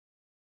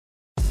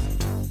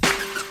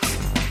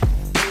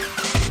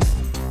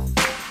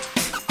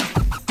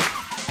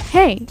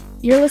Hey,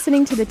 you're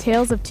listening to the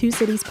Tales of Two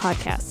Cities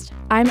podcast.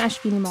 I'm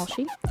Ashvini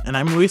Malshi. And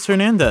I'm Luis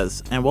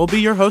Hernandez, and we'll be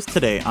your host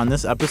today on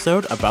this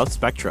episode about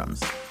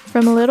spectrums.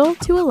 From a little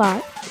to a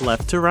lot.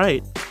 Left to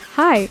right.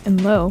 High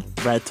and low.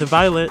 Red to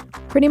violet.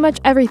 Pretty much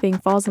everything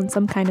falls on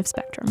some kind of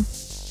spectrum.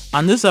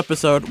 On this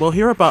episode, we'll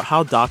hear about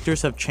how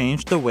doctors have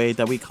changed the way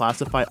that we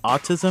classify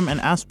autism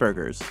and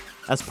Asperger's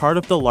as part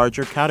of the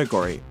larger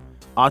category,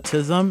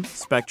 autism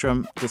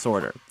spectrum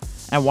disorder,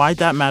 and why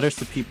that matters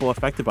to people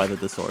affected by the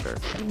disorder.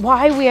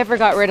 Why we ever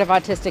got rid of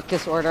autistic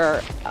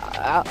disorder,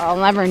 I'll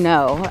never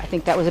know. I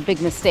think that was a big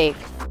mistake.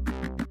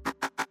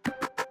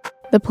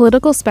 The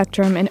political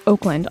spectrum in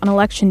Oakland on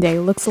Election Day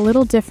looks a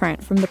little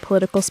different from the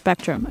political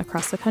spectrum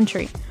across the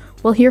country.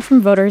 We'll hear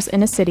from voters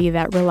in a city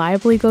that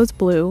reliably goes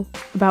blue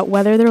about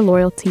whether their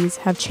loyalties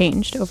have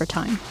changed over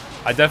time.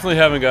 I definitely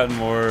haven't gotten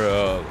more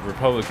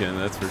Republican,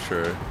 that's for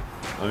sure.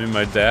 I mean,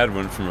 my dad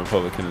went from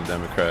Republican to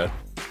Democrat.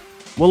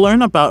 We'll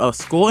learn about a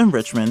school in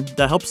Richmond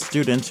that helps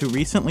students who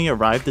recently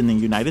arrived in the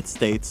United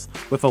States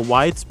with a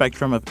wide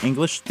spectrum of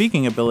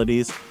English-speaking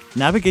abilities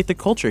navigate the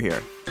culture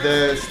here.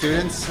 The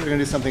students are going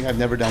to do something I've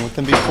never done with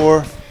them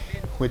before,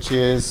 which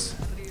is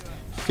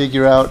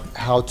figure out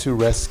how to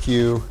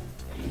rescue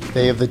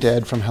Day of the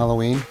Dead from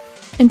Halloween.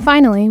 And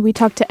finally, we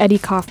talked to Eddie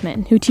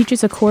Kaufman, who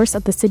teaches a course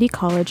at the City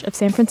College of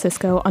San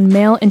Francisco on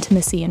male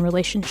intimacy and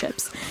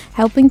relationships,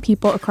 helping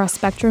people across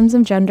spectrums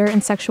of gender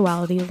and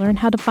sexuality learn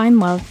how to find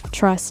love,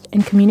 trust,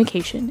 and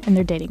communication in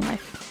their dating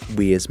life.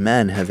 We as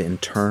men have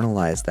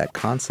internalized that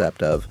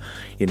concept of,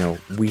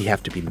 we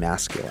have to be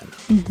masculine,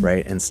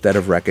 right? Instead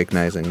of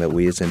recognizing that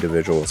we as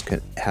individuals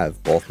can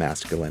have both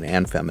masculine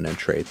and feminine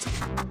traits.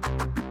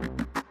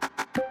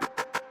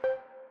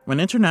 When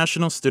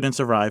international students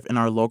arrive in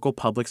our local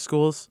public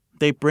schools,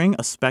 they bring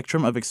a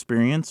spectrum of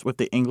experience with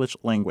the English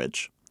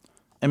language.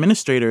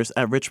 Administrators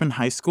at Richmond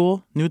High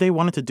School knew they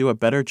wanted to do a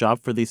better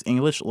job for these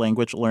English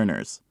language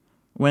learners.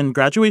 When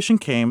graduation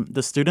came,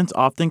 the students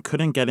often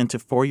couldn't get into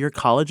four-year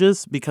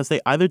colleges because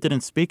they either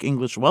didn't speak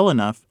English well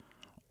enough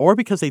or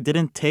because they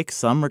didn't take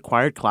some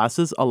required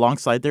classes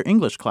alongside their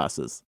English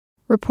classes.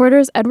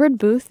 Reporters Edward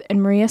Booth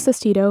and Maria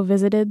Sestito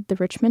visited the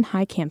Richmond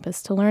High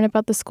campus to learn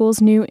about the school's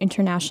new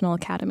International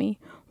Academy.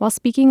 While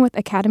speaking with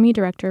Academy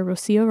Director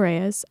Rocio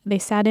Reyes, they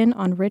sat in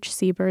on Rich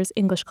Sieber's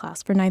English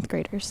class for ninth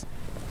graders.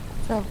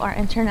 So our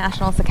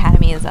Internationals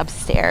Academy is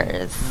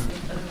upstairs.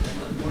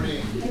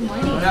 Good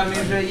morning.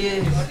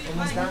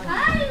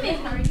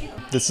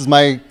 This is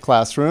my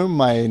classroom,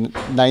 my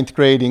ninth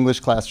grade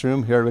English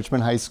classroom here at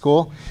Richmond High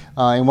School.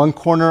 In one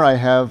corner I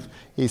have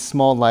a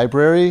small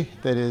library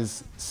that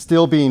is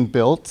still being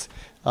built,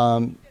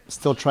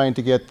 still trying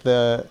to get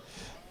the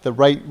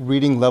right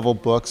reading level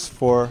books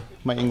for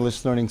my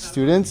English learning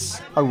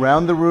students.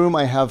 Around the room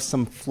I have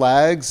some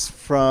flags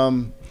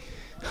from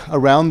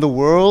around the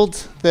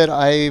world that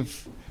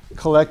I've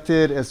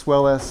collected, as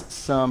well as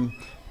some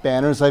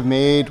banners I've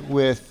made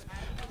with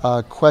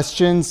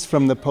questions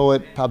from the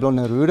poet Pablo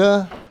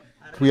Neruda.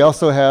 We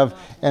also have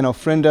an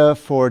ofrenda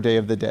for Day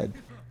of the Dead.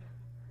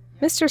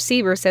 Mr.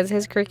 Sieber says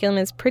his curriculum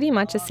is pretty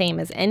much the same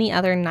as any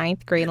other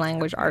ninth grade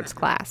language arts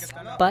class,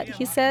 but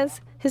he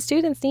says his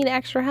students need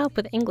extra help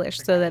with English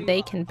so that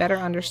they can better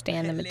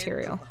understand the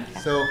material.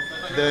 So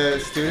the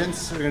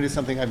students are going to do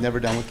something I've never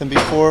done with them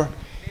before,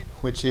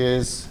 which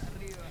is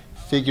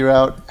figure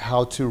out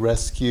how to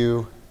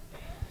rescue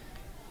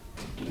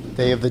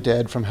Day of the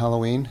Dead from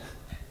Halloween.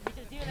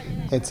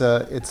 It's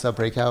a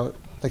breakout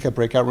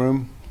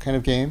room kind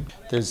of game.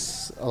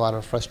 There's a lot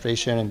of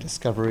frustration and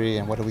discovery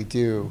and what do we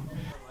do?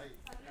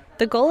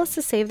 The goal is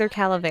to save their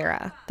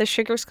calavera, the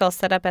sugar skull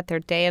set up at their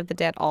Day of the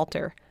Dead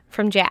altar,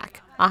 from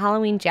Jack, a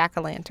Halloween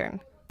jack-o'-lantern.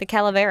 The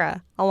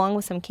calavera, along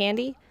with some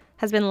candy,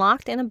 has been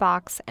locked in a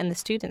box, and the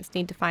students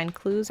need to find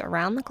clues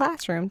around the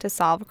classroom to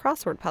solve a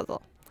crossword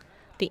puzzle.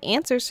 The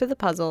answers to the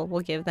puzzle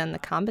will give them the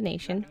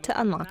combination to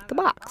unlock the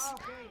box.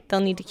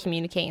 They'll need to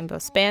communicate in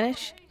both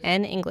Spanish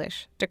and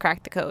English to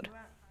crack the code.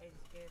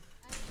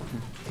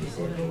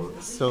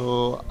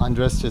 So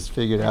Andres just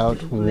figured out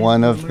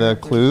one of the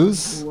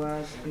clues.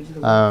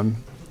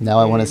 Now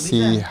I want to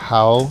see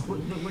how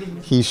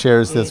he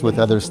shares this with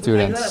other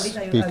students,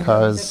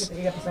 because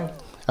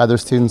other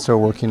students are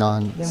working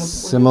on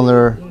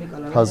similar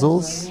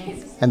puzzles,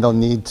 and they'll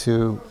need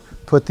to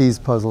put these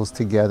puzzles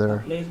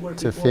together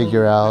to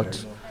figure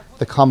out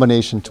the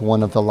combination to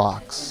one of the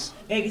locks.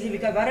 That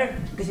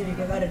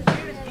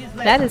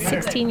is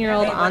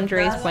 16-year-old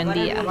Andres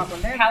Buendia.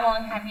 How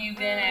long have you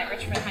been at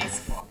Richmond High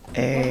School?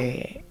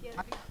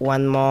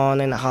 1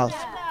 month and a half.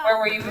 Where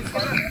were you before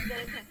here?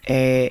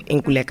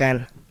 In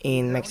Culiacan,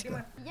 in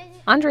Mexico.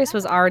 Andres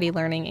was already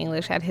learning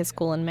English at his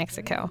school in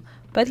Mexico,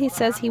 but he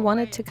says he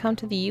wanted to come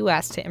to the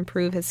U.S. to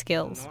improve his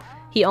skills.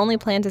 He only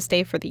planned to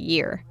stay for the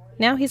year.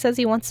 Now he says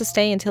he wants to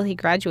stay until he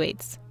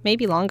graduates,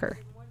 maybe longer.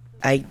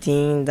 I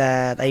think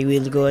that I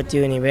will go to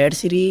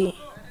university.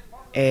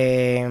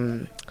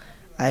 I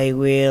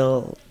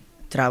will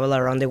travel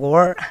around the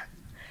world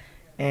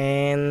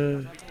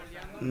and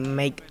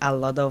make a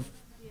lot of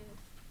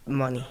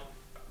money.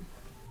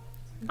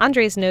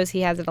 Andres knows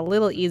he has it a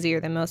little easier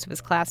than most of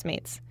his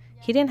classmates.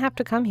 He didn't have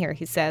to come here,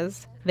 he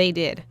says. They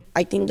did.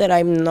 I think that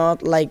I'm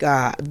not like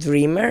a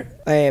dreamer,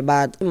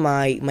 but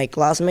my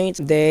classmates,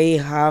 they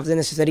have the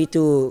necessity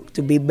to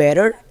be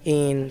better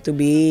and to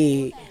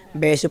be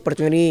best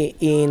opportunity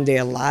in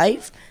their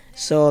life.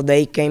 So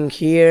they came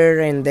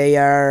here and they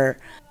are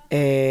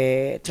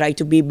try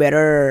to be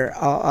better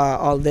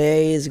all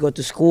days, go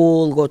to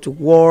school, go to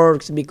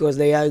work, because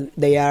they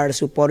are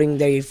supporting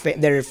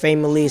their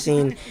families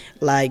in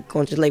like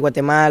countries like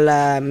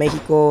Guatemala,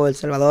 Mexico, El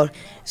Salvador.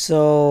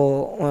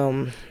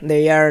 So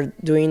they are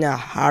doing a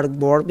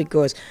hard work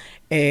because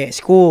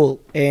school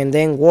and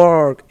then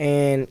work,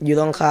 and you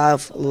don't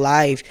have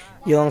life.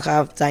 You don't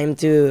have time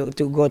to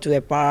go to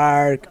the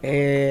park,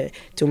 to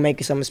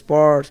make some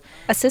sports.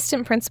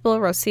 Assistant Principal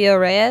Rocio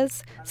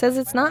Reyes says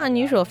it's not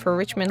unusual for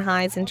Richmond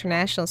High's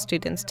international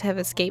students to have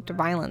escaped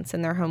violence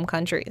in their home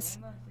countries.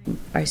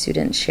 Our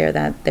students share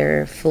that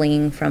they're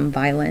fleeing from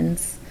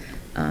violence,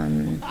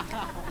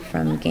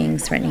 from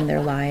gangs threatening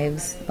their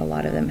lives. A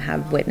lot of them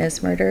have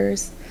witnessed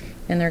murders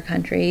in their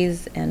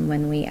countries, and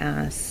when we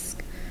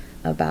ask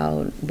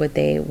about would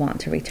they want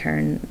to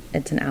return,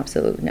 it's an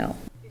absolute no.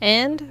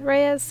 And,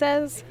 Reyes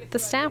says, the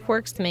staff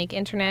works to make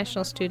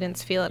international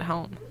students feel at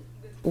home.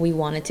 We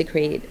wanted to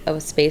create a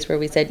space where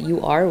we said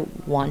you are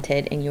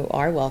wanted and you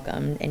are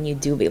welcomed and you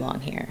do belong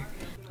here.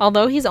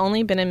 Although he's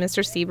only been in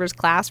Mr. Sieber's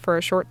class for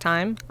a short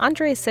time,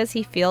 Andre says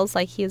he feels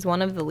like he is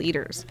one of the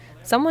leaders,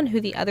 someone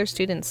who the other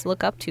students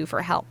look up to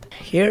for help.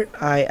 Here,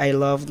 I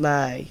love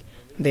like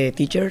the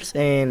teachers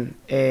and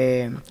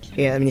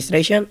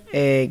administration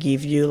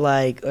give you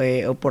like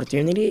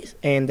opportunities,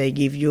 and they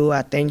give you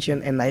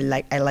attention, and I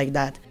like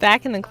that.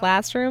 Back in the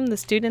classroom, the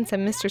students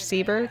and Mr.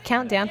 Sieber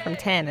count down from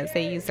 10 as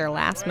they use their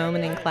last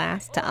moment in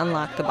class to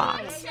unlock the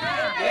box. 6, 5,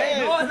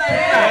 4,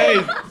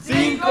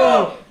 3,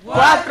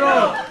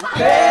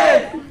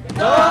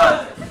 2,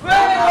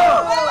 fuego!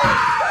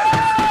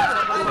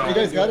 You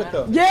guys got it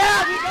though.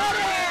 Yeah, we got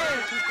it!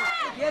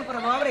 Bien, pero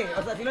no abre.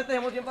 O sea, si no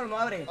tenemos bien, pero no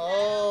abre.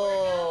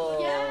 Oh.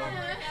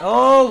 Yeah.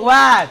 Oh,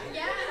 what?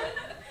 Yeah.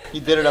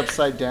 He did it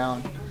upside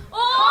down.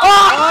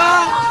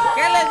 Oh!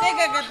 ¿Qué les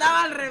dije que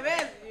estaba al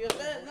revés?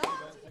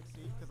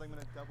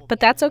 But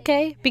that's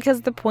okay,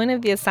 because the point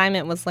of the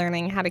assignment was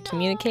learning how to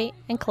communicate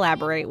and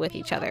collaborate with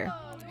each other.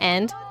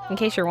 And, in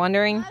case you're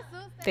wondering,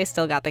 they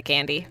still got the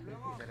candy.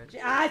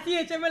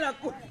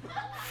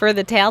 For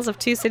the Tales of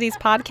Two Cities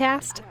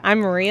podcast, I'm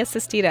Maria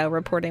Sestito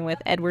reporting with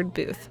Edward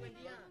Booth.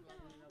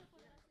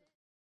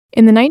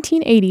 In the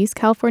 1980s,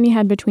 California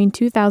had between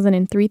 2,000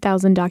 and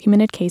 3,000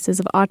 documented cases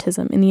of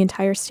autism in the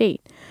entire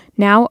state.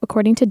 Now,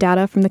 according to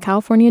data from the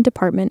California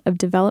Department of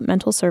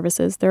Developmental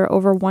Services, there are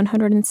over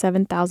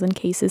 107,000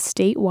 cases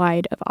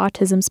statewide of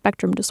autism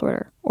spectrum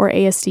disorder, or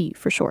ASD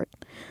for short.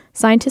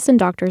 Scientists and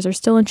doctors are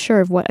still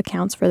unsure of what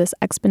accounts for this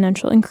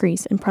exponential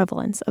increase in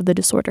prevalence of the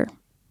disorder.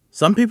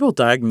 Some people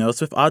diagnosed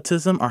with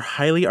autism are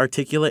highly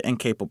articulate and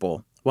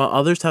capable, while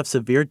others have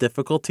severe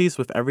difficulties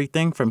with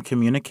everything from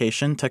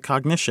communication to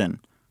cognition.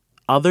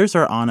 Others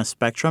are on a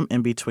spectrum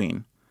in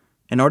between.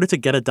 In order to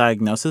get a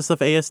diagnosis of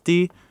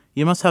ASD,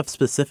 you must have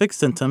specific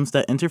symptoms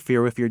that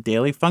interfere with your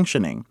daily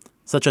functioning,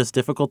 such as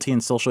difficulty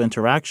in social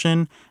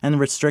interaction and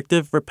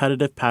restrictive,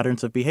 repetitive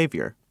patterns of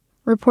behavior.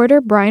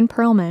 Reporter Brian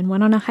Perlman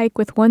went on a hike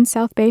with one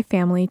South Bay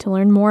family to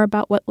learn more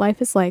about what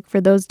life is like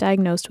for those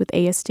diagnosed with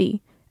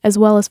ASD, as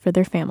well as for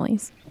their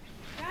families.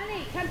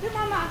 Johnny, come to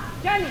Mama.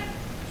 Johnny.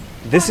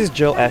 This is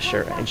Jill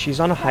Escher, and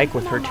she's on a hike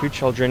with her 2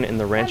 children in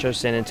the Rancho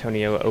San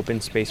Antonio Open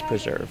Space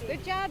Preserve.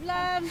 Good job,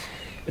 love.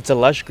 It's a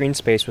lush green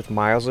space with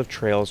miles of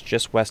trails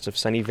just west of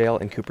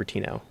Sunnyvale and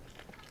Cupertino.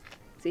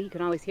 See, you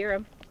can always hear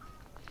him.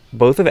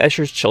 Both of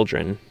Escher's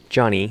children,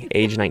 Johnny,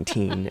 age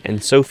 19,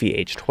 and Sophie,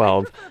 age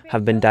 12,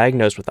 have been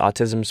diagnosed with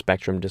autism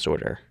spectrum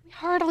disorder. We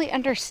hardly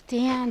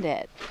understand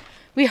it.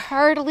 We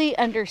hardly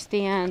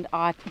understand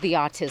the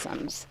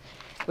autisms,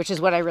 which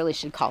is what I really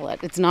should call it.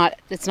 It's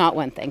not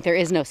one thing. There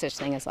is no such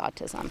thing as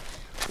autism.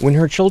 When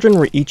her children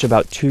were each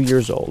about 2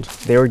 years old,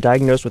 they were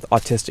diagnosed with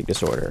autistic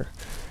disorder.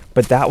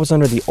 But that was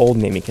under the old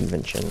naming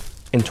convention.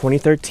 In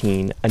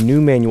 2013, a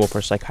new manual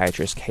for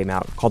psychiatrists came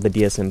out called the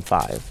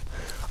DSM-5.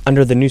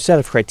 Under the new set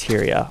of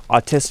criteria,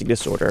 autistic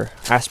disorder,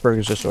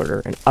 Asperger's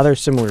disorder, and other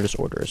similar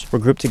disorders were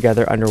grouped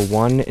together under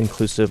one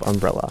inclusive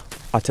umbrella,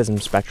 autism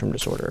spectrum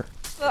disorder.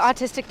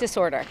 Autistic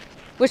disorder,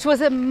 which was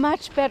a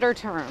much better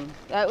term.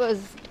 That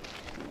was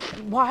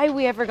why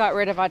we ever got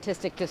rid of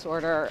autistic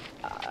disorder.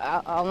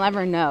 I'll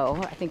never know.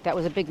 I think that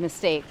was a big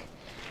mistake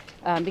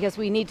because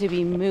we need to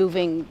be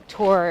moving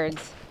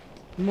towards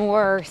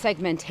more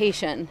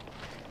segmentation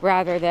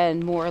rather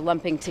than more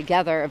lumping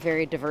together of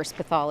very diverse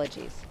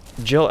pathologies.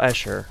 Jill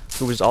Escher,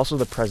 who was also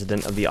the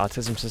president of the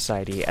Autism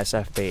Society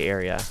SF Bay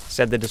Area,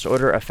 said the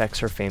disorder affects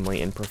her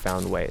family in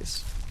profound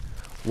ways.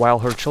 While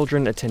her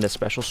children attend a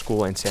special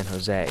school in San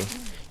Jose,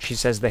 she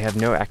says they have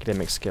no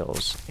academic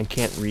skills and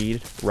can't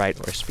read, write,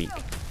 or speak.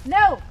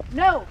 No,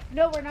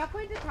 we're not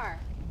going to car.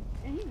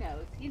 And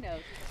he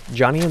knows.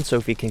 Johnny and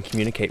Sophie can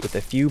communicate with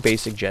a few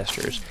basic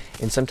gestures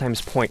and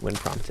sometimes point when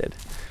prompted.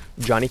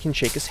 Johnny can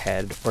shake his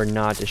head or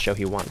nod to show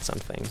he wants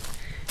something.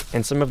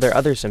 and some of their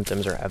other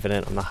symptoms are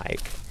evident on the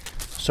hike.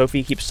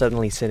 Sophie keeps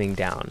suddenly sitting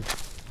down.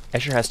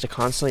 Escher has to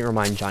constantly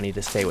remind Johnny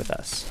to stay with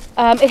us.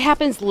 It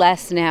happens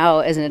less now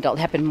as an adult.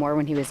 It happened more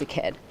when he was a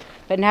kid.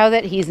 But now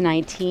that he's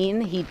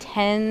 19, he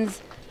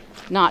tends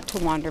not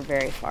to wander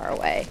very far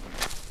away.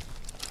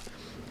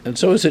 And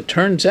so as it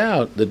turns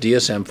out, the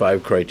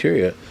DSM-5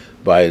 criteria,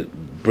 by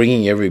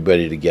bringing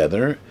everybody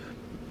together,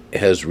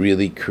 has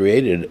really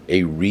created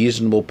a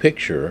reasonable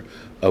picture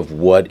of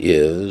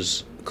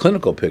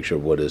clinical picture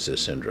of what is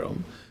this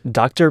syndrome.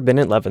 Dr.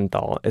 Bennett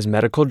Leventhal is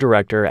medical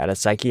director at a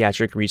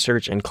psychiatric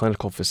research and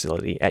clinical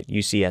facility at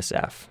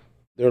UCSF.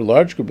 There are a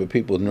large group of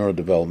people with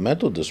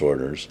neurodevelopmental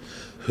disorders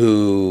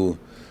who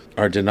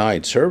are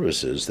denied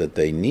services that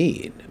they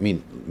need. I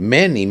mean,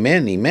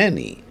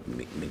 many.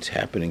 It's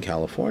happened in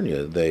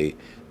California. They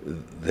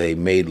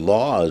made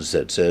laws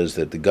that says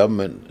that the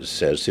government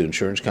says to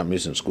insurance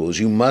companies and schools,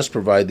 you must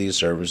provide these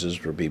services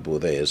for people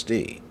with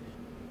ASD.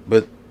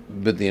 But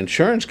the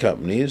insurance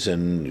companies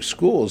and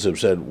schools have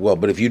said, well,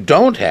 but if you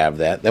don't have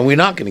that, then we're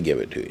not going to give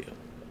it to you.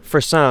 For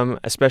some,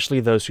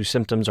 especially those whose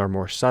symptoms are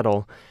more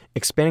subtle,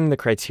 expanding the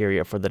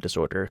criteria for the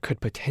disorder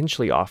could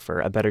potentially offer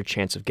a better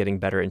chance of getting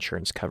better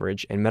insurance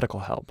coverage and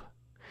medical help.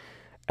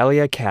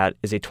 Elia Cat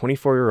is a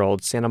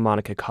 24-year-old Santa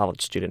Monica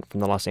college student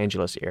from the Los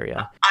Angeles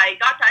area. I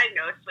got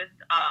diagnosed with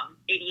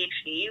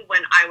ADHD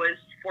when I was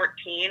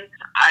 14.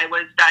 I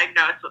was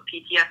diagnosed with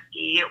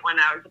PTSD when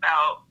I was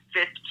about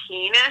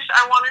 15-ish,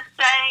 I want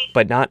to say.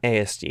 But not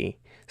ASD.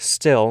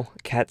 Still,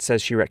 Kat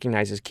says she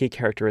recognizes key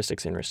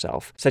characteristics in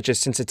herself, such as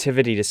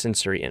sensitivity to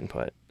sensory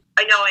input.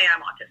 I know I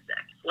am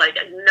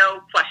autistic, no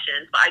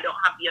questions, but I don't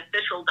have the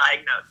official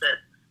diagnosis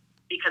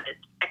because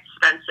it's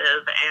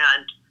expensive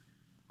and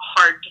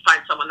hard to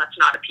find someone that's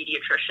not a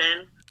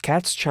pediatrician.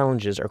 Kat's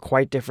challenges are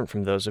quite different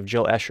from those of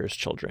Jill Escher's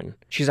children.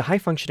 She's a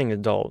high-functioning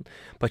adult,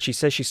 but she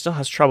says she still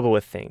has trouble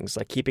with things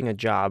like keeping a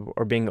job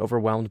or being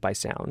overwhelmed by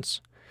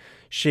sounds.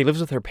 She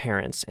lives with her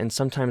parents and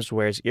sometimes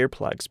wears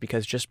earplugs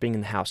because just being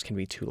in the house can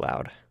be too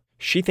loud.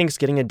 She thinks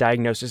getting a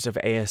diagnosis of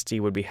ASD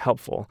would be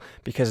helpful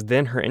because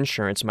then her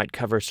insurance might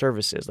cover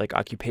services like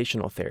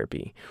occupational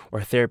therapy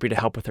or therapy to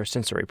help with her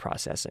sensory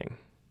processing.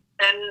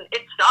 And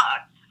it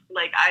sucks.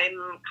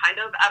 I'm kind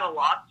of at a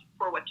loss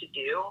for what to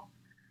do.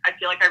 I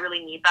feel like I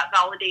really need that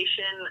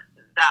validation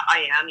that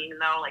I am, even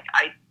though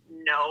I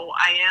know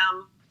I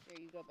am. There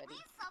you go, buddy.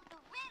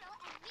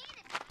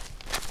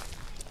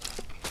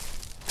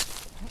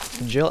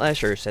 Jill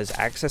Escher says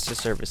access to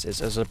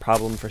services is a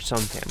problem for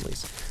some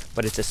families,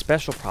 but it's a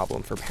special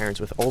problem for parents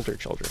with older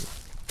children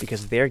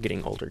because they're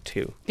getting older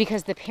too.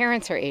 Because the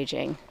parents are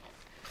aging.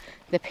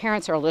 The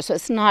parents are older, so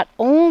it's not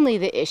only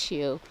the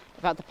issue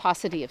about the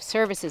paucity of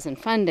services and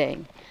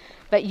funding,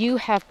 but you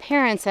have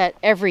parents that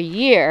every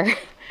year,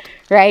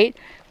 right,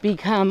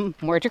 become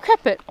more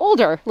decrepit,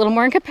 older, a little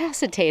more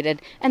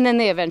incapacitated, and then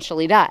they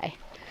eventually die,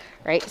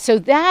 right? So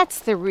that's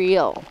the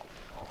real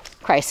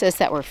crisis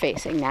that we're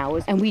facing now,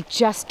 and we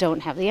just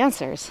don't have the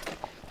answers.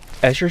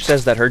 Escher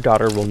says that her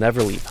daughter will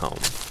never leave home,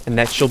 and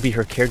that she'll be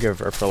her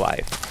caregiver for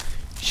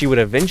life. She would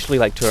eventually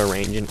like to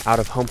arrange an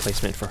out-of-home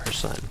placement for her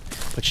son,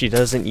 but she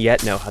doesn't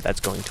yet know how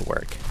that's going to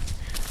work.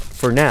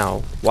 For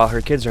now, while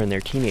her kids are in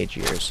their teenage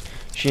years,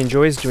 she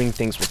enjoys doing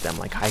things with them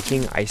like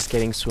hiking, ice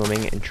skating,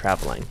 swimming, and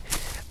traveling,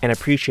 and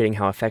appreciating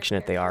how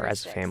affectionate they are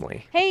as a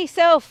family. Hey,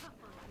 Soph!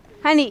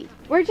 Honey,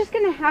 we're just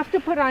going to have to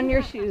put on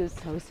your shoes.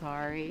 So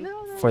sorry.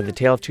 For the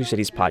Tale of Two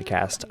Cities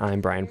podcast,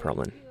 I'm Brian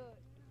Perlman.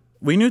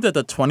 We knew that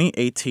the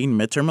 2018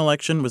 midterm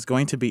election was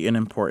going to be an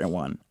important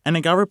one, and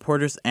it got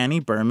reporters Annie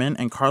Berman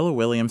and Carla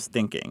Williams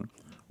thinking,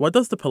 what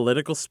does the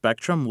political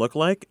spectrum look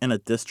like in a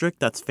district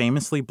that's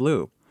famously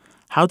blue?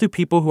 How do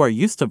people who are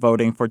used to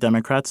voting for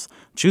Democrats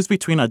choose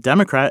between a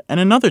Democrat and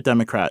another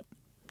Democrat?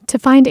 To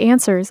find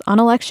answers, on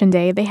Election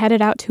Day, they headed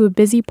out to a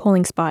busy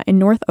polling spot in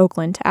North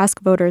Oakland to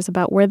ask voters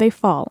about where they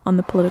fall on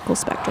the political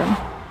spectrum.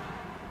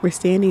 We're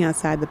standing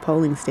outside the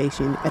polling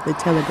station at the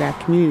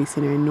Telegraph Community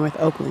Center in North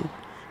Oakland.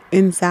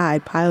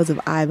 Inside, piles of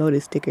I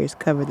voted stickers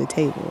cover the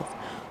tables.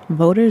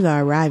 Voters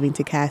are arriving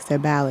to cast their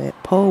ballot.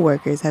 Poll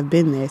workers have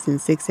been there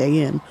since 6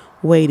 a.m.,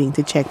 waiting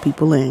to check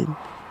people in.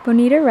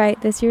 Bonita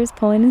Wright, this year's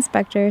polling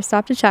inspector,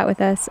 stopped to chat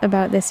with us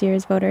about this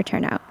year's voter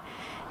turnout.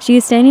 She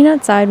is standing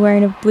outside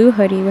wearing a blue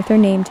hoodie with her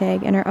name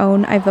tag and her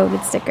own I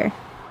voted sticker.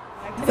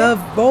 The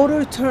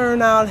voter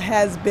turnout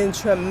has been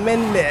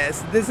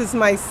tremendous. This is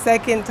my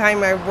second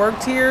time I've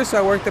worked here, so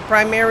I worked the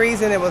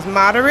primaries and it was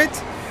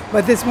moderate.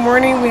 But this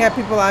morning we had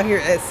people out here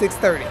at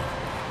 6:30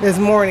 this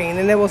morning,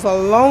 and it was a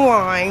long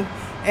line,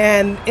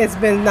 and it's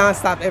been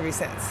nonstop ever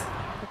since.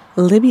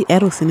 Libby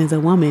Edelson is a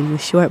woman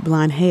with short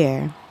blonde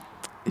hair.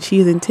 She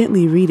is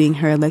intently reading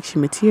her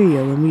election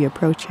material when we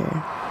approach her.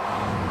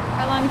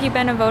 How long have you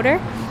been a voter?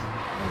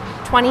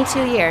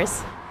 22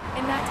 years.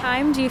 In that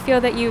time, do you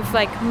feel that you've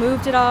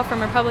moved at all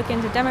from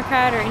Republican to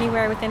Democrat or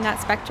anywhere within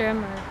that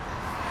spectrum? Or?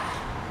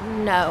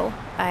 No,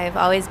 I've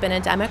always been a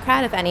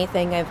Democrat. If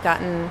anything, I've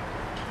gotten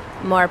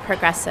more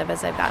progressive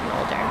as I've gotten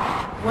older.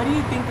 What do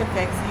you think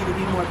affects you to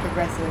be more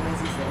progressive,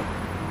 as you said?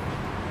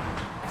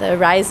 the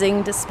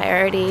rising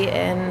disparity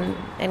in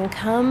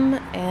income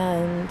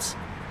and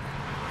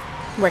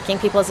working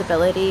people's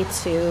ability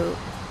to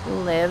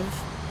live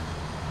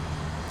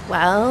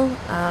well,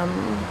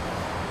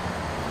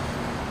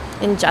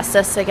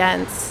 injustice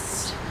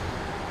against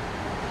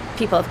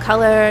people of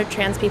color,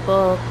 trans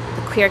people,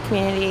 the queer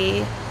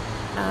community.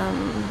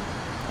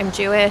 I'm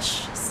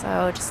Jewish,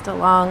 so just a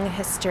long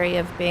history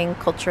of being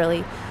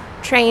culturally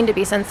trained to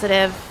be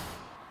sensitive.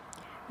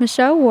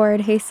 Michelle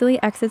Ward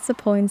hastily exits the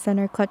polling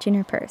center clutching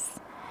her purse.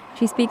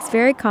 She speaks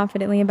very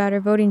confidently about her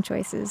voting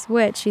choices,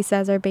 which she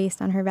says are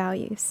based on her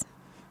values.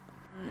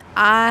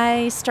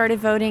 I started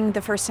voting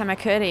the first time I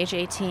could, age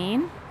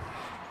 18.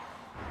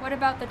 What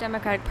about the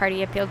Democratic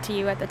Party appealed to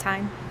you at the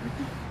time?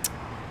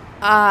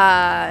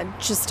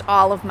 Just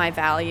all of my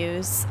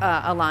values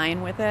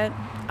align with it.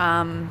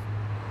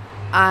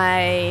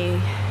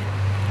 I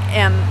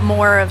am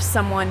more of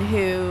someone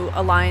who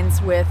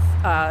aligns with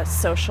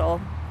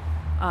social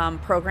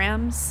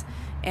programs,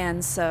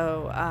 and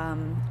so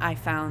I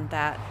found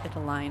that it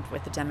aligned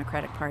with the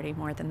Democratic Party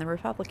more than the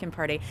Republican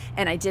Party,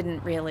 and I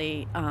didn't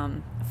really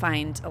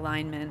find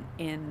alignment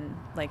in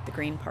like the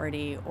Green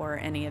Party or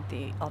any of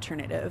the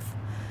alternatives.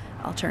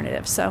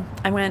 So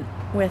I went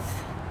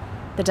with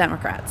the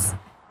Democrats.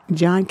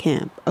 John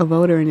Camp, a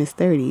voter in his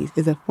 30s,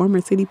 is a former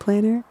city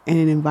planner and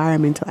an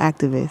environmental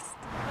activist.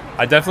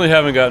 I definitely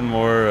haven't gotten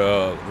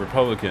more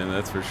Republican,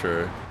 that's for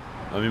sure.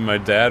 I mean, my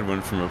dad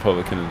went from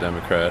Republican to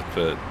Democrat,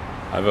 but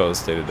I've always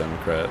stayed a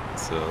Democrat,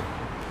 so.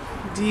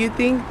 Do you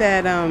think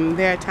that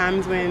there are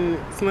times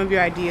when some of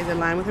your ideas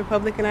align with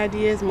Republican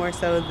ideas more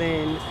so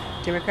than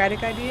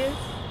Democratic ideas?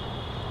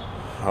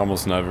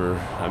 Almost never.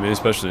 I mean,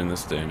 especially in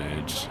this day and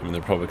age. I mean, the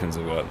Republicans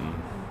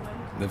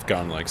they've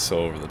gone like so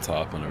over the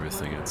top on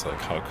everything. It's like,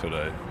 how could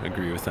I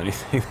agree with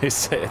anything they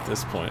say at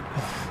this point?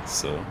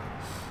 So.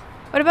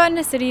 What about in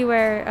a city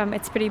where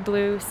it's pretty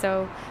blue,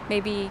 so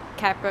maybe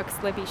Cat Brooks,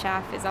 Libby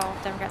Schaaf is all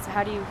Democrats, so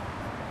how do you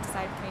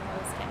decide between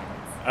those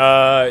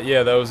candidates?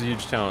 Yeah, that was a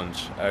huge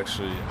challenge,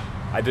 actually.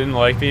 I didn't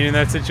like being in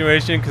that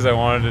situation because I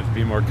wanted it to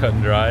be more cut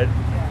and dried.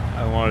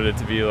 I wanted it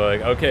to be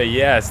like, okay,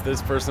 yes,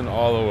 this person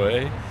all the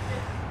way.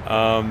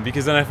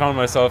 Because then I found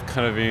myself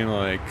kind of being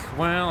like,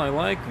 well, I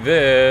like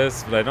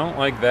this, but I don't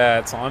like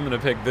that, so I'm going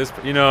to pick this,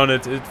 and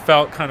it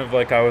felt kind of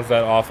like I was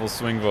that awful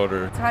swing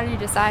voter. So how did you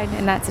decide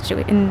in that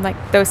in like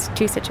those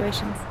two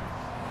situations?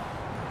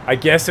 I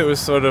guess it was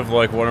sort of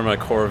like, what are my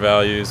core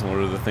values and what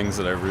are the things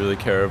that I really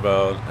care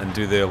about, and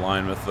do they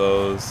align with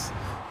those?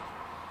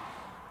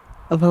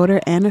 A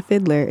voter, Anna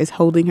Fiddler, is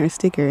holding her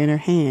sticker in her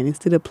hand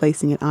instead of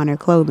placing it on her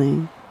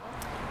clothing.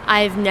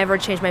 I've never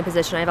changed my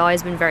position. I've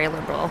always been very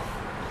liberal.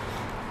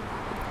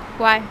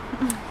 Why?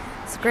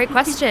 It's a great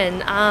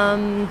question.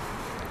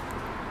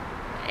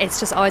 It's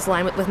just always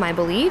aligned with my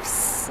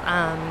beliefs.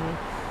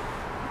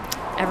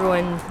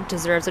 Everyone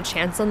deserves a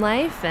chance in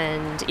life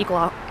and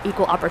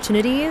equal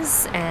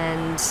opportunities,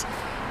 and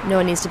no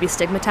one needs to be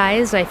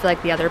stigmatized. I feel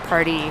like the other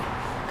party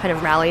kind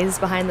of rallies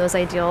behind those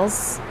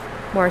ideals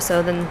more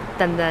so than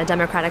the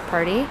Democratic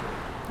Party.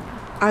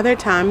 Are there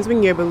times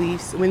when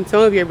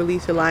some of your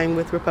beliefs align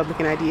with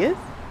Republican ideas?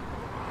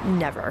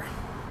 Never.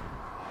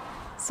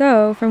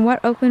 So, from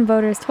what Oakland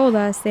voters told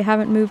us, they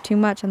haven't moved too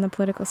much on the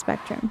political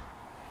spectrum.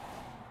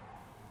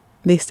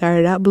 They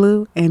started out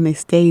blue and they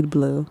stayed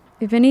blue.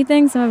 If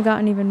anything, some have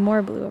gotten even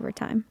more blue over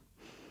time.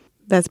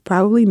 That's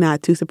probably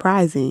not too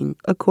surprising.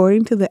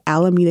 According to the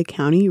Alameda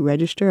County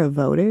Register of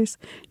Voters,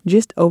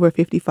 just over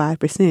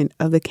 55%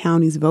 of the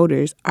county's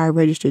voters are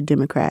registered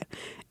Democrat,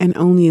 and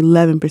only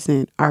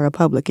 11% are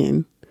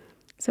Republican.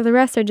 So the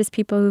rest are just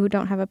people who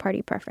don't have a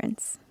party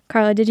preference.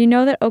 Carla, did you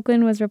know that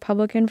Oakland was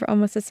Republican for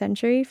almost a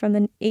century, from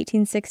the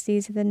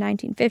 1860s to the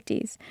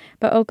 1950s,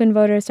 but Oakland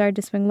voters started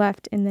to swing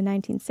left in the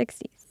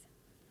 1960s?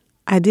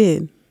 I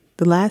did.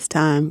 The last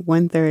time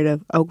 1/3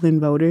 of Oakland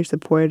voters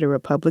supported a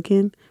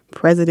Republican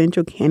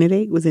presidential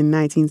candidate was in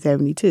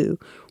 1972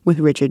 with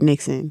Richard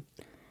Nixon.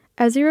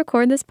 As we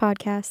record this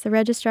podcast, the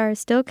registrar is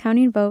still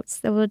counting votes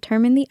that will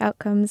determine the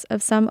outcomes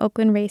of some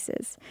Oakland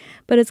races,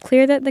 but it's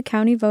clear that the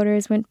county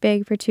voters went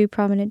big for two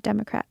prominent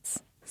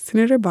Democrats.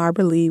 Senator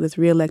Barbara Lee was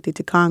reelected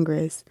to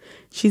Congress.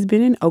 She's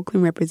been an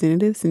Oakland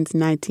representative since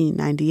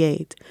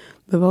 1998.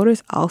 The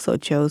voters also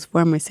chose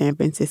former San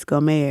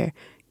Francisco Mayor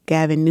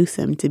Gavin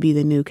Newsom to be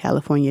the new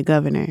California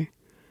governor.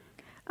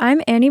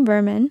 I'm Annie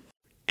Berman.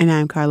 And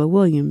I'm Carla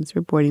Williams,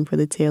 reporting for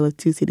the Tale of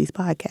Two Cities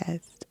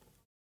podcast.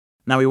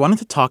 Now, we wanted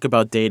to talk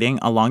about dating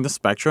along the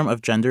spectrum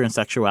of gender and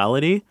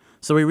sexuality,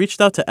 so we reached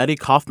out to Eddie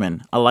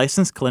Kaufman, a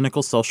licensed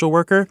clinical social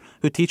worker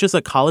who teaches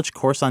a college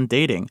course on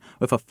dating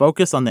with a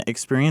focus on the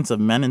experience of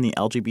men in the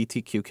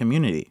LGBTQ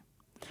community.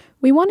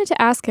 We wanted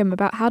to ask him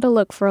about how to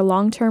look for a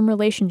long-term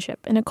relationship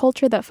in a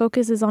culture that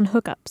focuses on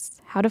hookups,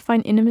 how to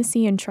find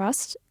intimacy and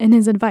trust, and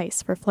his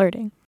advice for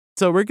flirting.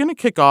 So we're going to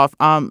kick off.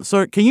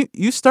 So can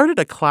you started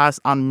a class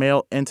on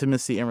male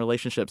intimacy and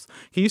relationships.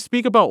 Can you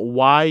speak about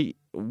why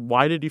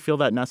did you feel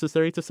that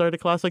necessary to start a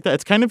class like that?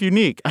 It's kind of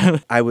unique.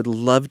 I would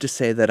love to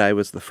say that I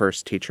was the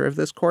first teacher of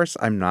this course.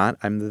 I'm not.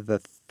 I'm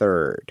the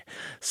 3rd.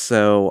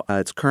 So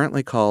it's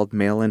currently called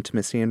Male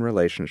Intimacy and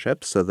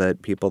Relationships, so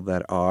that people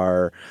that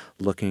are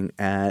looking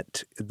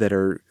at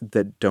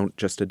that don't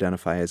just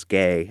identify as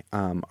gay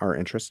are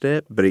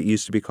interested. But it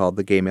used to be called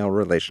the Gay Male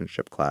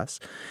Relationship class,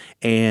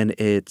 and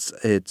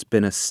it's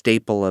been a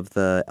staple of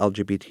the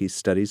LGBT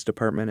Studies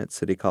department at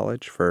City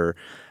College for,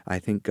 I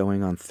think,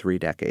 going on 3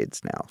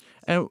 decades now.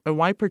 And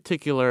why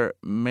particular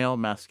male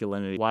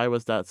masculinity? Why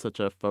was that such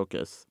a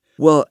focus?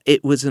 Well,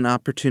 it was an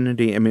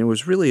opportunity. I mean, it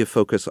was really a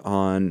focus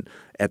on,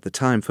 at the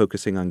time,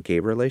 focusing on gay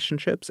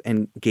relationships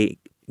and gay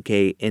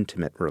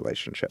intimate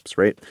relationships,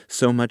 right?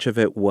 So much of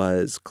it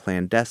was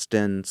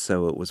clandestine,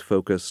 so it was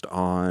focused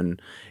on,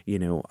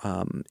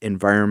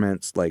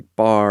 environments like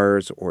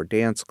bars or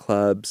dance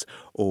clubs,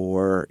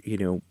 or,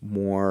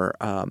 more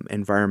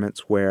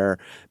environments where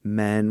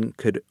men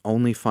could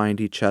only find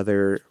each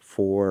other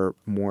for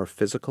more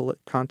physical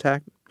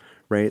contact,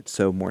 right?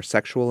 So more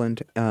sexual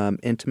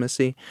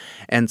intimacy.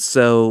 And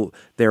so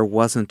there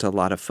wasn't a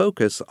lot of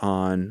focus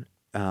on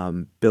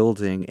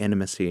building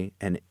intimacy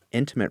and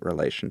intimate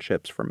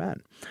relationships for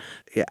men.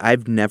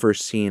 I've never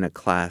seen a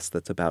class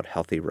that's about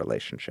healthy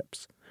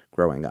relationships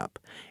growing up.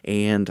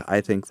 And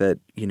I think that,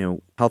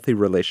 healthy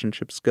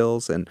relationship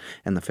skills and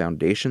the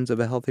foundations of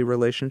a healthy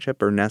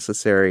relationship are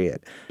necessary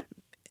at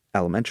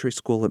elementary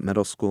school, at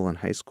middle school, and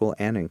high school,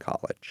 and in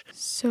college.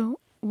 So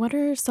what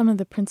are some of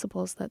the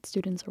principles that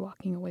students are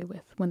walking away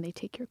with when they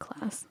take your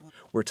class?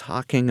 We're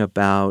talking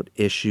about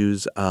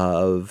issues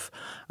of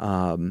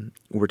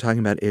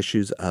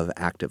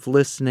active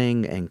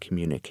listening and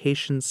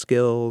communication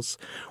skills.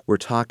 We're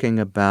talking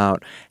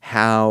about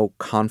how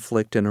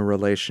conflict in a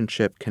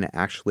relationship can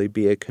actually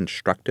be a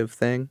constructive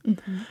thing,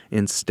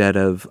 instead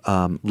of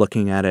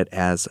looking at it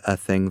as a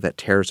thing that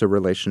tears a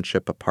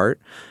relationship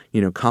apart.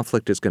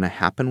 Conflict is going to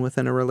happen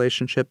within a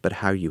relationship, but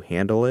how you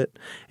handle it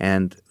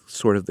and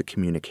sort of the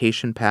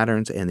communication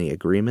patterns and the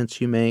agreements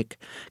you make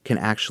can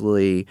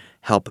actually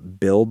help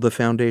build the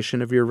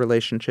foundation of your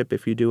relationship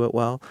if you do it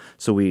well.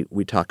 So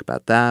we talk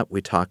about that.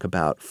 We talk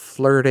about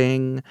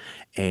flirting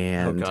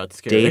and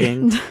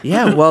dating.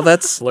 Yeah, well,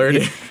 that's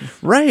flirting.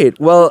 Right.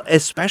 Well,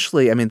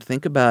 especially,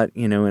 think about,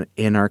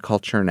 in our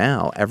culture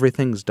now,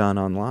 everything's done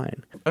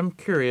online. I'm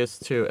curious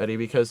too, Eddie,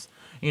 because,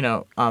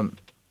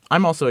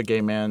 I'm also a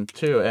gay man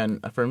too,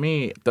 and for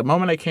me, the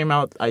moment I came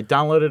out, I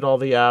downloaded all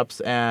the apps,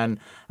 and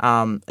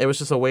it was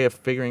just a way of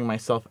figuring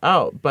myself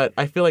out. But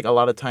I feel like a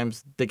lot of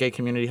times the gay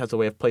community has a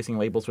way of placing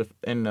labels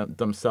within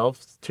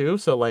themselves too.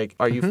 So like,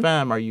 are you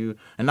femme? Are you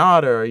an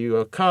otter? Are you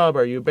a cub?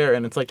 Are you a bear?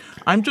 And it's like,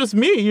 I'm just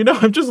me,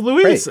 I'm just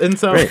Luis. Right. And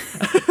so,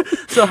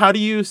 so how do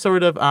you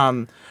sort of,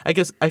 I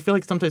guess I feel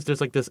like sometimes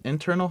there's like this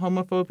internal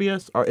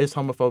homophobia, or is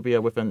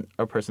homophobia within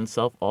a person's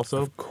self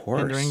also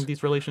hindering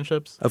these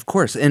relationships? Of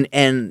course. And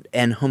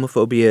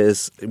homophobia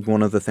is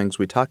one of the things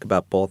we talk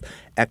about, both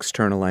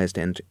externalized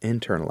and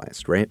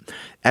internalized, right?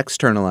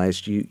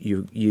 Externalized,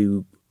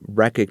 you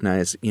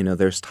recognize,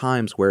 there's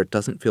times where it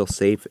doesn't feel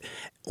safe,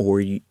 or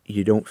you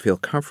don't feel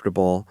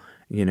comfortable,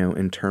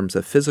 in terms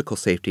of physical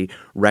safety,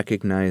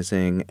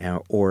 recognizing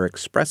or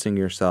expressing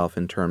yourself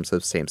in terms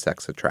of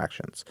same-sex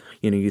attractions.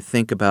 You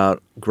think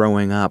about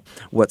growing up,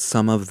 what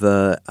some of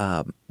the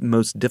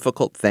most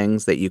difficult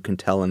things that you can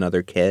tell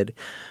another kid,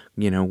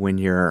 when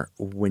you're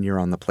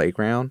on the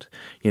playground,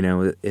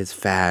 is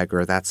fag,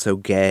 or that's so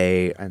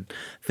gay, and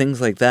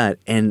things like that.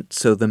 And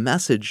so the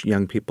message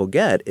young people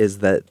get is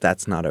that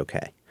that's not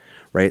okay.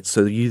 Right.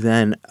 So you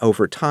then,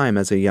 over time,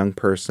 as a young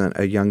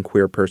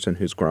queer person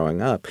who's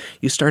growing up,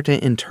 you start to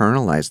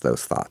internalize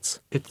those thoughts.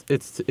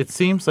 It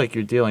seems like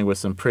you're dealing with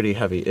some pretty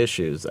heavy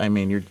issues. I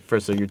mean, you're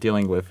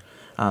dealing with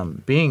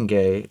being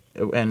gay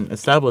and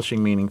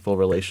establishing meaningful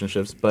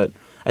relationships, but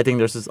I think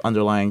there's this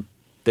underlying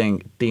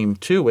theme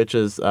too, which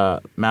is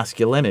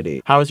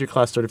masculinity. How is your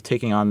class sort of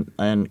taking on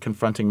and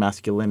confronting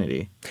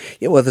masculinity?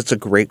 Yeah, well, that's a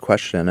great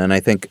question. And I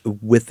think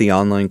with the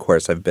online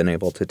course, I've been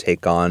able to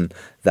take on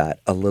that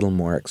a little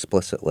more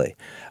explicitly.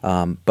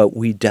 But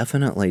we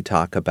definitely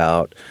talk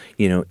about,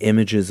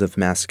 images of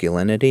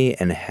masculinity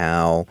and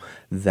how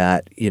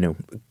that,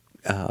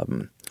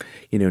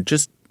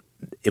 just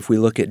if we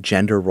look at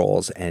gender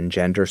roles and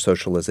gender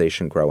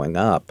socialization growing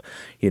up,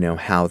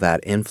 how that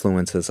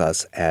influences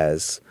us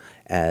as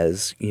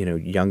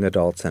young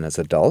adults and as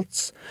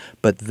adults,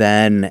 but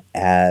then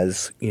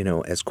as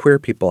queer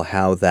people,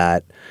 how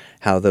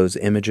those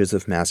images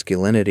of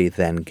masculinity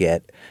then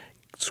get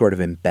sort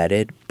of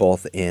embedded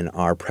both in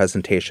our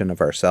presentation of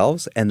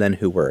ourselves and then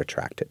who we're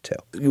attracted to.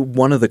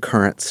 One of the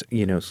current,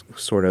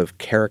 sort of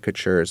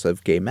caricatures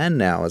of gay men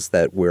now is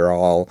that we're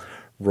all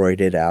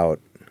roided out,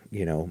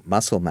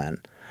 muscle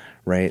men,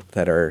 right?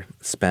 That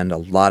spend a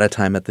lot of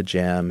time at the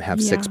gym,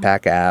 have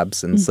six-pack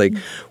abs, and it's like,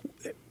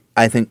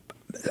 I think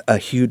a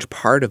huge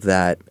part of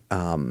that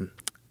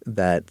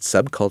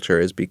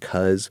subculture is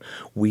because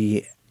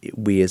we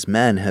as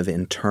men have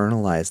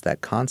internalized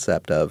that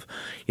concept of,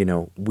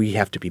 we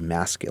have to be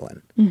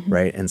masculine,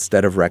 right?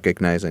 Instead of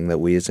recognizing that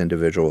we as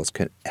individuals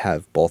can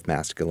have both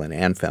masculine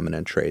and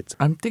feminine traits.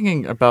 I'm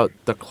thinking about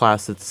the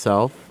class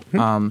itself.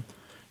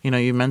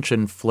 You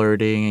mentioned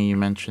flirting and you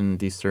mentioned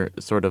these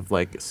sort of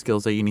like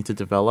skills that you need to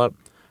develop.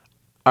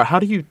 How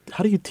do you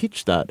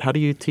teach that? How do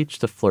you teach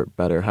to flirt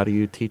better? How do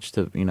you teach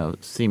to,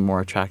 seem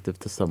more attractive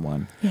to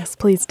someone? Yes,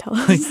 please tell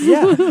us.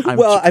 Yeah.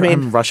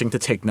 I'm rushing to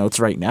take notes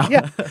right now.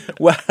 Yeah.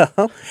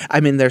 Well,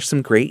 there's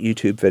some great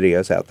YouTube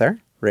videos out there,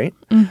 right?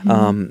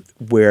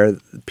 Where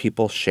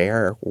people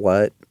share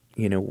what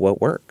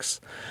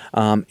works.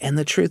 And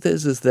the truth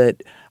is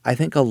that I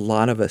think a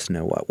lot of us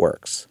know what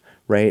works,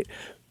 right?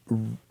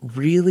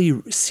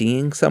 Really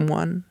seeing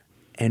someone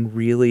and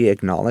really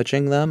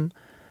acknowledging them,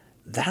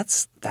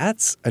 that's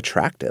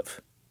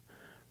attractive,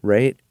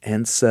 right?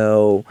 And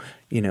so,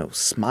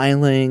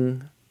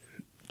 smiling,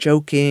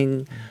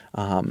 joking,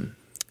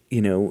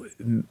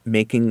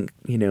 making,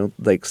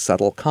 like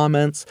subtle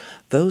comments,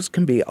 those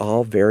can be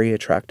all very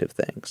attractive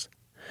things.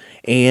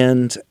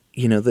 And,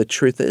 the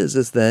truth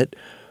is that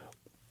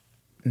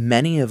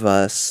many of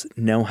us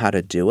know how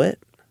to do it,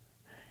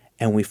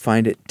 and we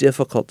find it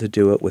difficult to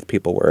do it with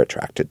people we're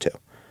attracted to.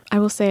 I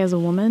will say, as a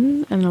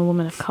woman and a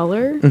woman of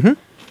color,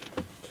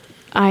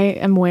 I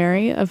am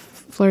wary of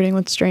flirting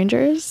with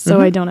strangers, so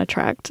I don't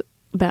attract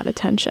bad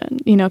attention,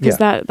 because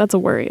that's a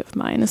worry of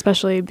mine,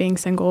 especially being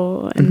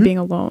single and being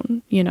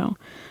alone, And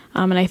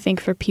I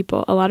think for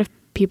a lot of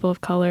people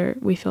of color,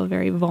 we feel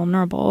very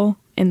vulnerable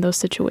in those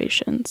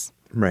situations.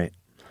 Right.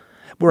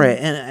 Right.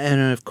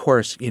 And of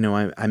course,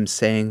 I'm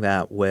saying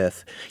that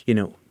with,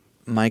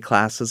 my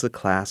class is a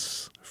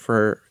class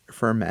for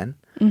men,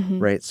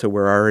 right? So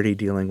we're already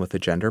dealing with a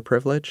gender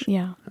privilege.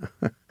 Yeah.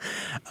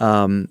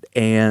 And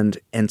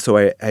so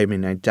I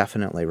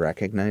definitely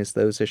recognize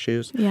those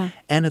issues. Yeah.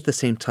 And at the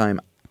same time,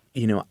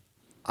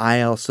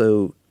 I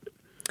also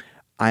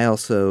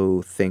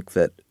think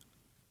that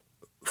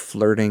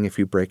flirting, if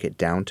you break it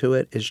down to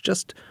it, is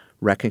just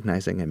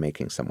recognizing and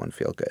making someone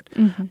feel good.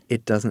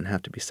 It doesn't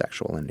have to be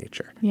sexual in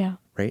nature. Yeah.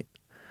 Right?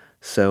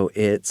 So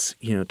it's,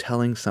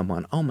 telling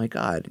someone, oh my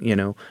God,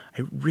 I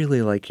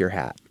really like your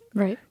hat.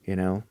 Right.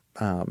 Or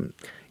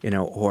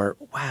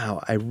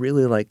wow, I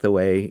really like the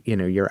way,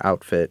 your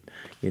outfit,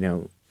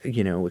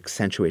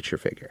 accentuates your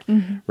figure.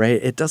 Right?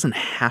 It doesn't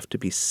have to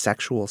be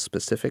sexual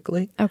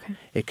specifically. Okay.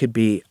 It could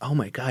be, oh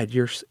my God,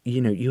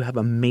 you have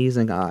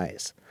amazing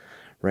eyes.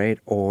 Right?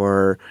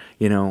 Or,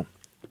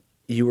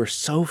 you were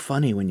so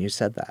funny when you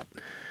said that.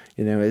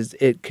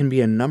 It can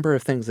be a number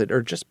of things that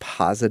are just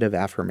positive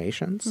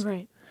affirmations.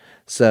 Right.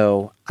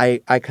 So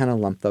I kind of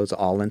lump those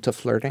all into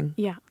flirting.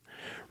 Yeah.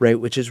 Right,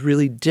 which is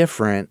really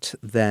different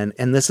than,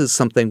 and this is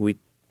something we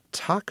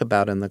talk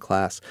about in the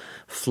class,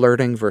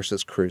 flirting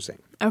versus cruising.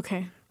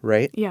 Okay.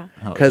 Right? Yeah.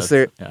 Because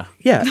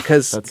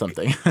that's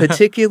something.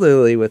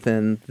 particularly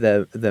within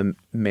the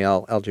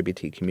male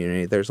LGBT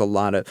community, there's a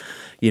lot of,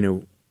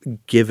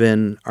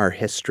 given our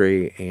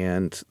history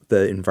and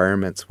the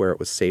environments where it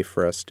was safe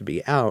for us to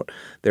be out,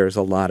 there's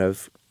a lot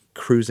of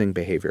cruising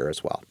behavior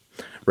as well.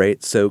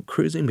 Right? So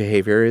cruising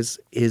behavior is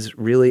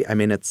really,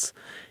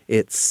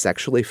 it's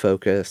sexually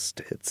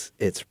focused.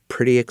 It's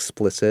pretty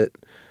explicit,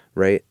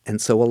 right?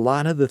 And so a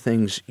lot of the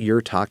things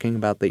you're talking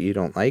about that you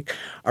don't like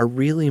are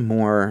really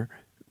more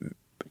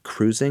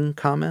cruising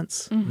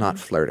comments, not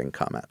flirting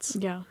comments.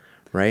 Yeah.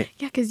 Right?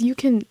 Yeah, because you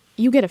get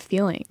a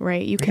feeling,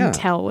 right? You can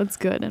tell what's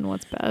good and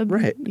what's bad.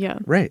 Right. Yeah.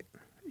 Right.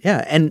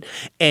 Yeah.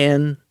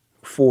 And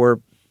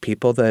for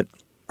people that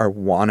are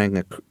wanting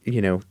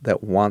that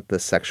want the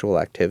sexual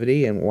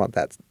activity and want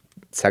that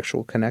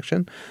sexual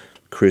connection,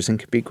 cruising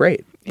could be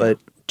great. Yeah. But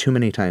too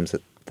many times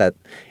that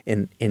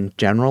in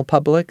general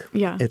public,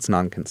 it's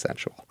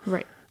non-consensual.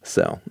 Right.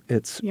 So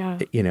it's,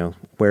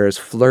 whereas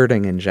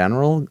flirting in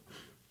general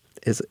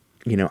is,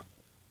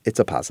 it's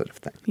a positive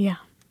thing. Yeah,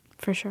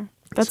 for sure.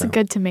 That's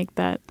good to make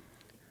that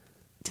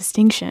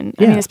distinction.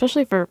 Yeah. I mean,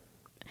 especially for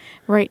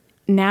right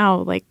now,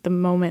 like the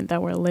moment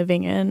that we're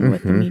living in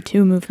with the Me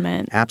Too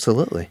movement.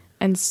 Absolutely.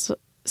 And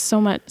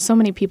so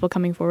many people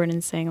coming forward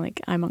and saying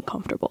like, I'm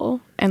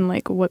uncomfortable, and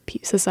like what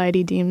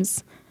society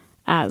deems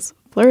as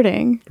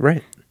flirting.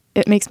 Right.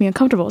 It makes me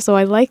uncomfortable. So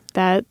I like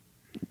that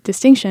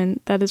distinction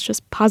that is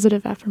just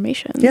positive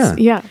affirmations. Yeah.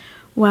 Yeah.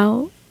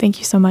 Well, thank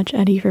you so much,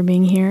 Eddie, for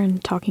being here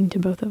and talking to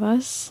both of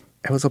us.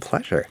 It was a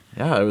pleasure.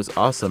 Yeah, it was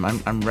awesome.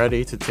 I'm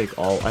ready to take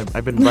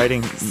I've been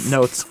writing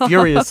notes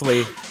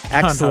furiously.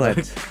 Excellent.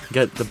 On how to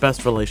get the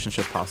best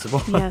relationship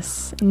possible.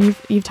 Yes, and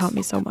you've taught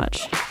me so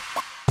much.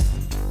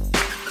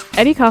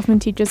 Eddie Kaufman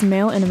teaches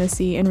male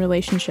intimacy and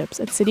relationships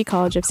at City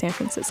College of San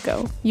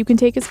Francisco. You can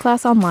take his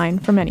class online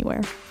from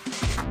anywhere.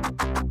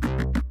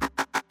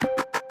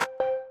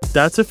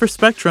 That's it for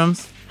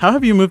Spectrums. How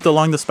have you moved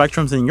along the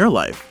spectrums in your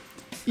life?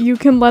 You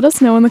can let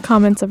us know in the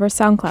comments of our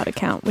SoundCloud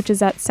account, which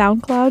is at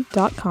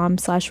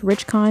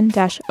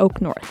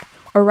soundcloud.com/richcon-Oak North,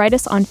 or write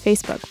us on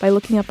Facebook by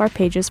looking up our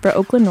pages for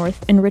Oakland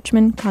North and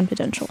Richmond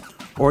Confidential.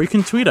 Or you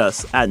can tweet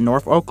us at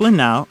North Oakland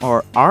Now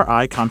or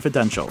RI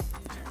Confidential.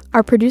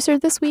 Our producer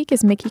this week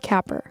is Mickey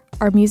Capper.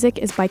 Our music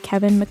is by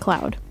Kevin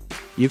MacLeod.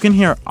 You can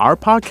hear our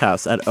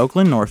podcast at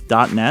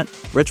oaklandnorth.net,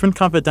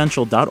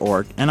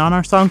 richmondconfidential.org, and on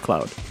our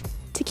SoundCloud.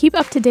 To keep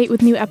up to date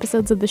with new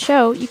episodes of the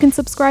show, you can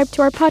subscribe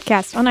to our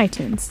podcast on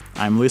iTunes.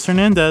 I'm Luis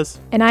Hernandez.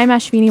 And I'm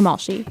Ashvini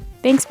Malshi.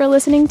 Thanks for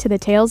listening to the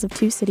Tales of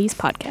Two Cities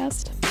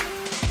podcast.